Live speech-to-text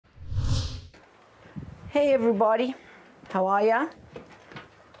Hey everybody, how are ya?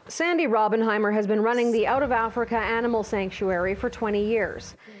 Sandy Raubenheimer has been running the Out of Africa Animal Sanctuary for 20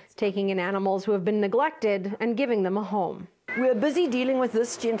 years, taking in animals who have been neglected and giving them a home. We're busy dealing with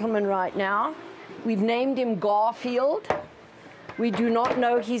this gentleman right now. We've named him Garfield. We do not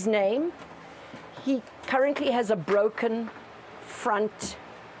know his name. He currently has a broken front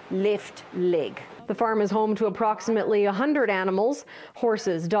left leg. The farm is home to approximately 100 animals: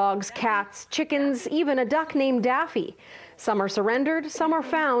 horses, dogs, cats, chickens, even a duck named Daffy. Some are surrendered, some are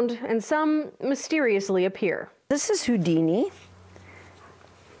found, and some mysteriously appear. This is Houdini.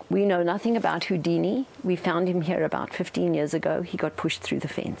 We know nothing about Houdini. We found him here about 15 years ago. He got pushed through the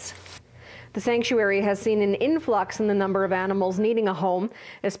fence. The sanctuary has seen an influx in the number of animals needing a home,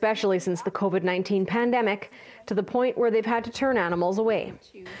 especially since the COVID-19 pandemic, to the point where they've had to turn animals away.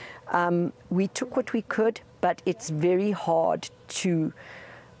 We took what we could, but it's very hard to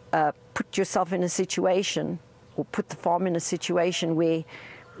put yourself in a situation, or put the farm in a situation where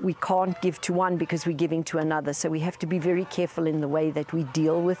we can't give to one because we're giving to another. So we have to be very careful in the way that we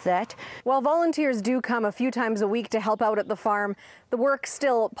deal with that. While volunteers do come a few times a week to help out at the farm, the work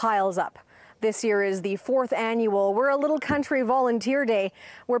still piles up. This year is the 4th annual We're a Little Country Volunteer Day,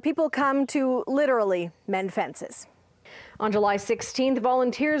 where people come to literally mend fences. On July 16th,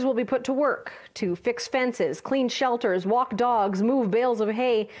 volunteers will be put to work to fix fences, clean shelters, walk dogs, move bales of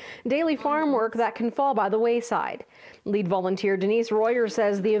hay, daily farm work that can fall by the wayside. Lead volunteer Denise Royer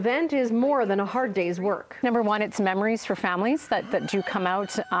says the event is more than a hard day's work. Number one, it's memories for families that do come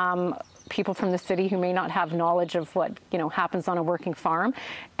out. People from the city who may not have knowledge of what happens on a working farm,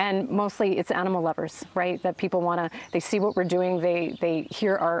 and mostly it's animal lovers, right? That people they see what we're doing, they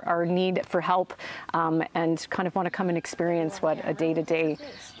hear our need for help, and kind of want to come and experience what a day-to-day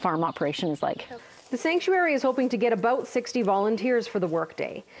farm operation is like. The sanctuary is hoping to get about 60 volunteers for the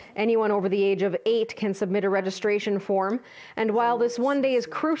workday. Anyone over the age of 8 can submit a registration form. And while this one day is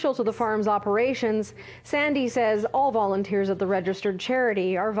crucial to the farm's operations, Sandy says all volunteers at the registered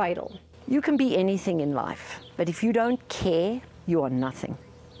charity are vital. You can be anything in life, but if you don't care, you are nothing.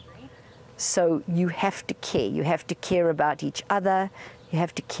 So you have to care. You have to care about each other. You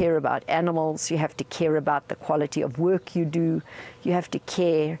have to care about animals. You have to care about the quality of work you do. You have to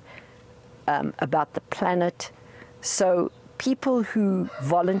care about the planet. So people who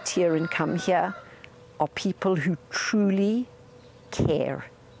volunteer and come here are people who truly care.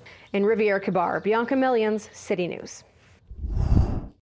 In Riviere-Kibar, Bianca Millions, City News.